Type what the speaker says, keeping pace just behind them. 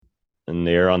And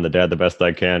here on the Dad the Best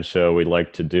I Can show, we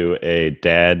like to do a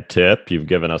dad tip. You've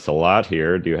given us a lot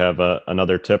here. Do you have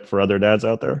another tip for other dads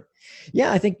out there?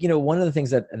 Yeah, I think, one of the things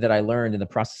that I learned in the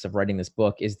process of writing this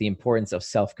book is the importance of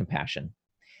self-compassion.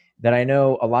 That I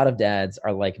know a lot of dads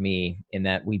are like me in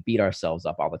that we beat ourselves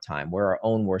up all the time. We're our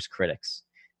own worst critics.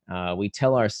 We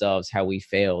tell ourselves how we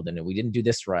failed and we didn't do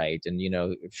this right, and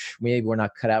maybe we're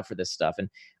not cut out for this stuff. And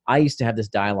I used to have this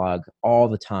dialogue all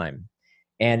the time,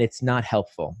 and it's not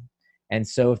helpful. And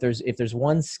so if there's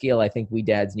one skill I think we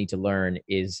dads need to learn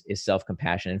is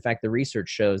self-compassion. In fact, the research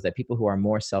shows that people who are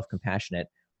more self-compassionate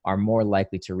are more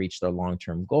likely to reach their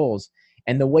long-term goals.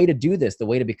 And the way to do this, the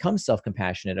way to become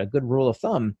self-compassionate, a good rule of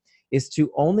thumb is to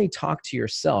only talk to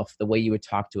yourself the way you would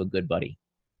talk to a good buddy,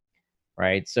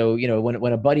 right? So,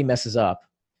 when a buddy messes up,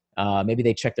 maybe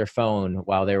they check their phone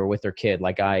while they were with their kid,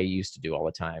 like I used to do all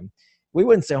the time. We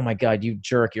wouldn't say, "Oh my God, you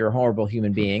jerk, you're a horrible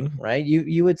human being," right?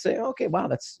 You would say, "Okay, wow,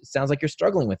 that's sounds like you're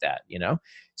struggling with that."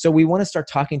 So we want to start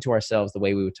talking to ourselves the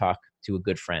way we would talk to a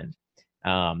good friend.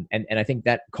 And I think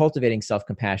that cultivating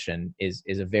self-compassion is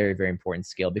a very, very important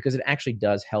skill because it actually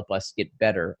does help us get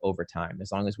better over time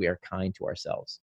as long as we are kind to ourselves.